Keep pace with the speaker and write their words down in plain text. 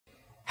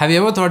Have you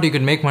ever thought you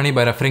could make money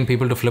by referring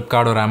people to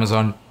Flipkart or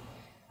Amazon?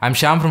 I'm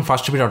Shyam from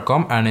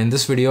FastRupee.com, and in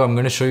this video I'm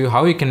going to show you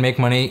how you can make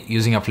money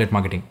using affiliate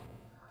marketing.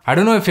 I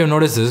don't know if you've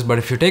noticed this, but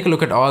if you take a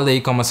look at all the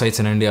e-commerce sites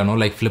in India,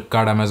 like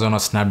Flipkart, Amazon or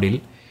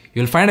Snapdeal,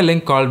 you'll find a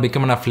link called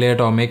Become an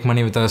Affiliate or Make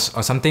Money with Us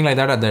or something like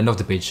that at the end of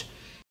the page.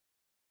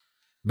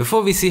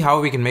 Before we see how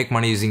we can make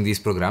money using these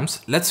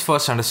programs, let's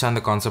first understand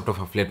the concept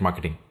of affiliate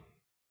marketing.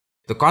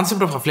 The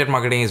concept of affiliate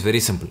marketing is very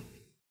simple.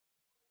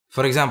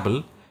 For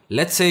example,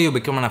 let's say you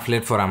become an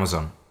affiliate for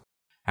Amazon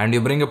and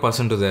you bring a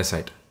person to their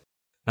site.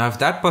 Now, if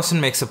that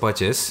person makes a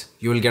purchase,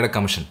 you will get a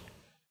commission.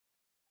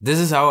 This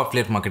is how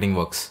affiliate marketing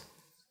works.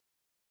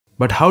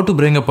 But how to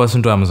bring a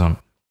person to Amazon?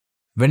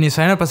 When you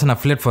sign up as an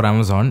affiliate for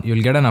Amazon,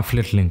 you'll get an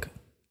affiliate link.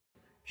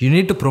 You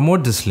need to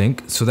promote this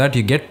link so that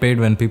you get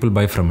paid when people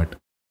buy from it.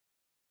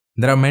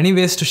 There are many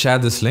ways to share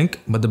this link,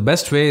 but the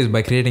best way is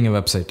by creating a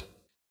website.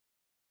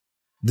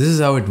 This is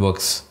how it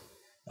works.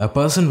 A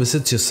person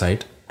visits your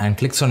site and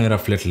clicks on your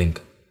affiliate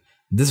link.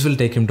 This will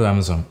take him to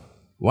Amazon.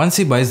 Once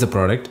he buys the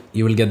product,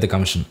 you will get the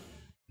commission.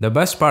 The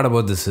best part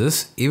about this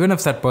is, even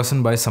if that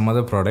person buys some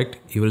other product,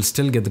 you will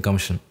still get the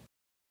commission.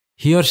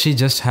 He or she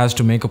just has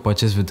to make a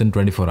purchase within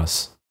 24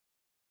 hours.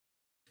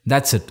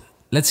 That's it.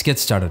 Let's get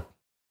started.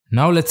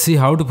 Now let's see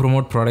how to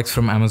promote products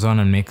from Amazon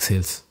and make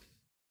sales.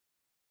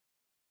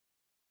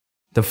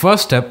 The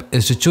first step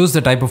is to choose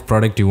the type of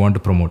product you want to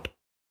promote.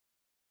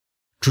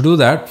 To do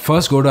that,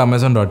 first go to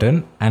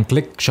Amazon.in and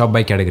click Shop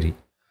by Category.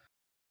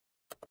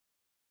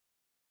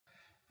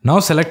 Now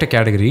select a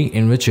category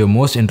in which you're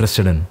most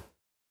interested in.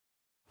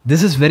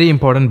 This is very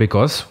important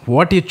because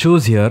what you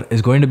choose here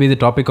is going to be the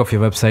topic of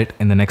your website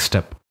in the next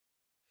step.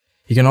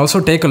 You can also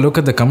take a look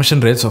at the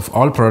commission rates of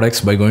all products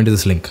by going to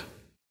this link.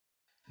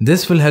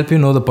 This will help you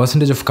know the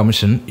percentage of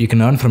commission you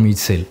can earn from each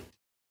sale.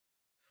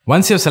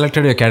 Once you have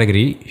selected your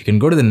category, you can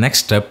go to the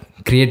next step,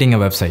 creating a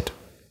website.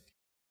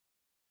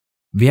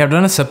 We have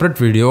done a separate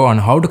video on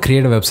how to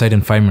create a website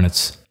in 5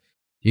 minutes.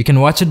 You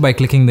can watch it by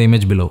clicking the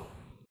image below.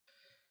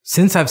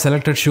 Since I've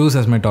selected shoes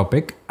as my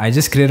topic, I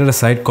just created a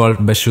site called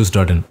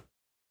bestshoes.in.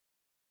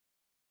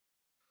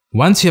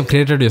 Once you have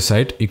created your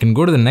site, you can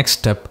go to the next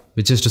step,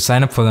 which is to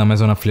sign up for the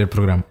Amazon affiliate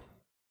program.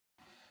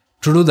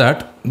 To do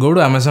that, go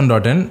to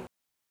Amazon.in,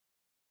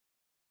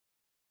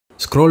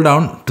 scroll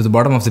down to the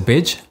bottom of the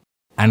page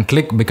and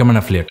click Become an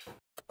Affiliate.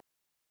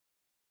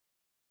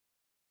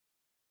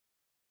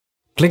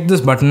 Click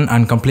this button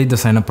and complete the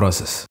sign up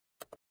process.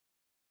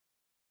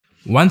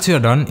 Once you are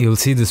done, you will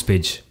see this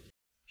page.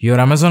 Your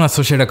Amazon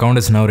Associate account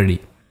is now ready.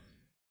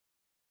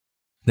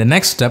 The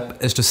next step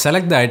is to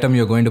select the item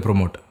you are going to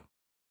promote.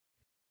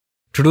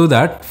 To do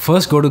that,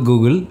 first go to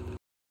Google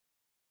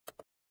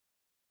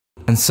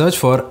and search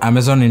for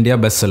Amazon India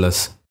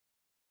bestsellers.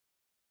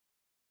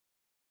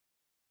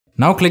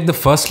 Now click the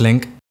first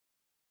link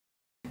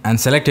and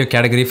select your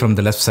category from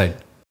the left side.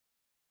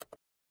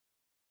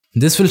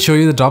 This will show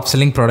you the top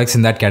selling products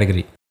in that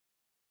category.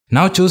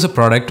 Now choose a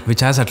product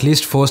which has at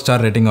least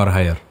 4-star rating or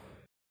higher.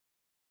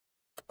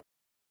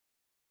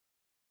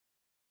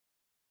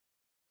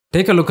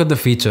 Take a look at the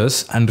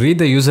features and read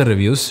the user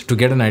reviews to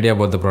get an idea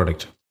about the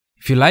product.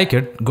 If you like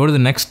it, go to the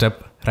next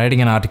step, writing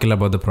an article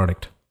about the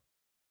product.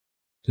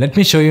 Let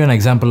me show you an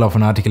example of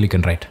an article you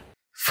can write.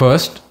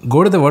 First,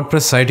 go to the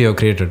WordPress site you have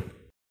created.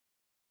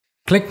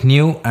 Click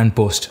New and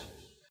Post.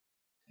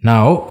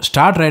 Now,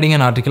 start writing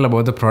an article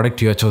about the product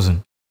you have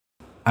chosen.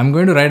 I'm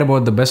going to write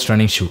about the best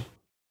running shoe.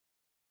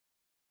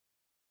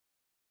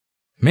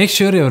 Make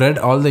sure you have read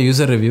all the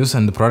user reviews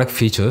and the product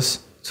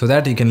features so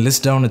that you can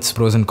list down its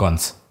pros and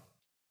cons.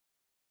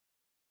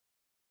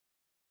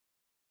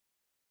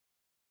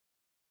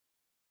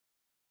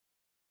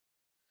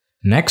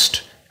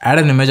 Next, add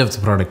an image of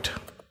the product.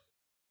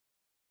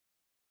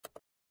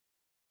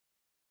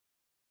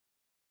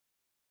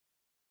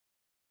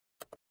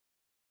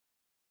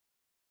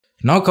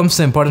 Now comes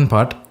the important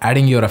part,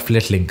 adding your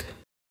affiliate link.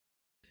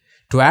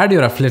 To add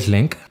your affiliate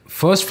link,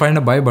 first find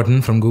a buy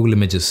button from Google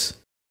Images.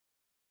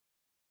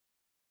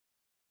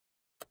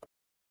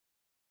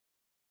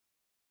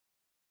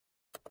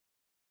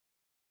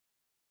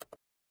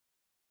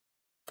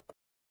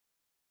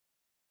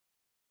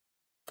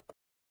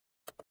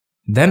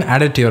 Then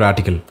add it to your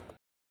article.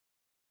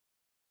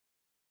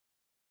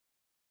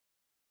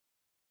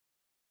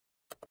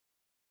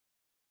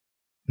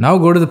 Now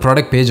go to the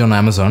product page on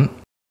Amazon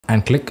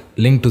and click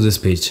Link to this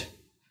page.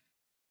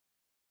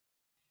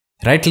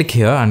 Right click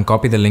here and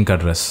copy the link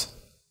address.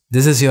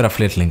 This is your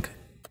affiliate link.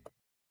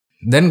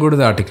 Then go to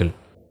the article.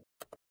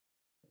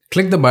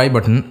 Click the buy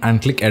button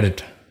and click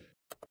Edit.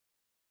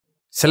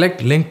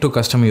 Select Link to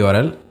custom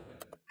URL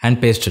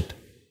and paste it.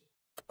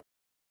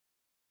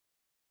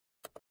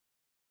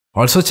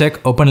 Also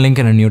check Open Link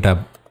in a new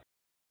tab.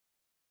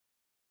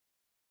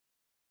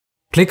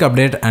 Click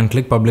Update and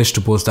click Publish to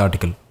post the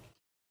article.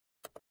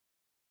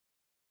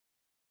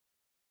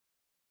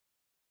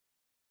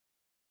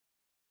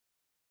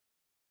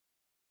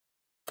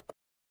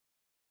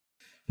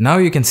 Now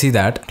you can see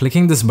that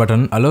clicking this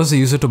button allows the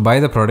user to buy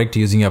the product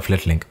using your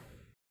affiliate link.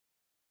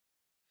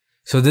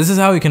 So this is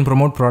how you can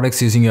promote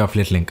products using your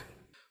affiliate link.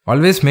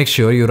 Always make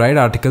sure you write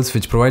articles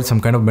which provide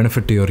some kind of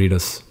benefit to your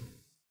readers.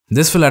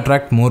 This will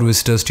attract more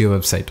visitors to your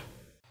website.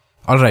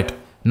 Alright,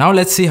 now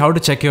let's see how to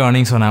check your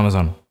earnings on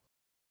Amazon.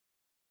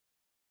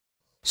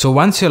 So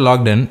once you're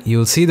logged in, you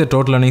will see the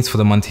total earnings for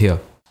the month here.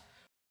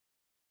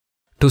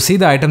 To see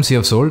the items you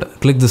have sold,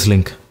 click this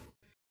link.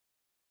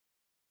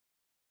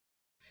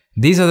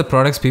 These are the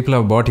products people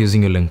have bought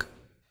using your link.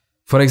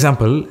 For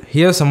example,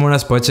 here someone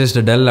has purchased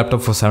a Dell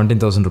laptop for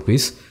 17,000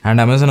 rupees and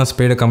Amazon has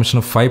paid a commission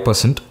of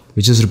 5%,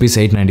 which is rupees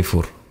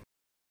 894.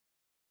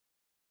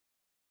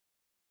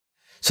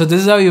 So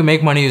this is how you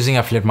make money using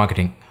affiliate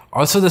marketing.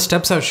 Also, the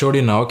steps I've showed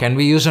you now can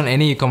be used on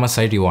any e-commerce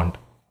site you want.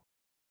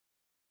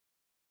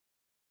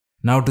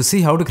 Now to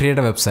see how to create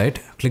a website,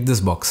 click this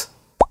box.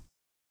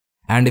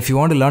 And if you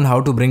want to learn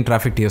how to bring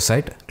traffic to your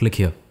site, click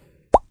here.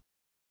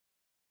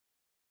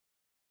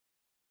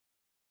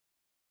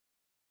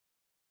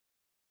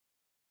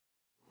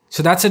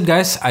 So that's it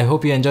guys, I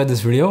hope you enjoyed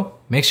this video.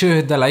 Make sure you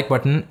hit the like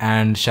button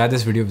and share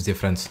this video with your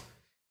friends.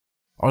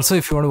 Also,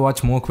 if you want to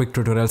watch more quick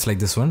tutorials like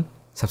this one,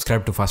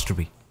 subscribe to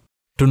FastRupee.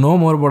 To know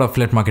more about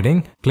affiliate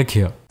marketing, click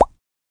here.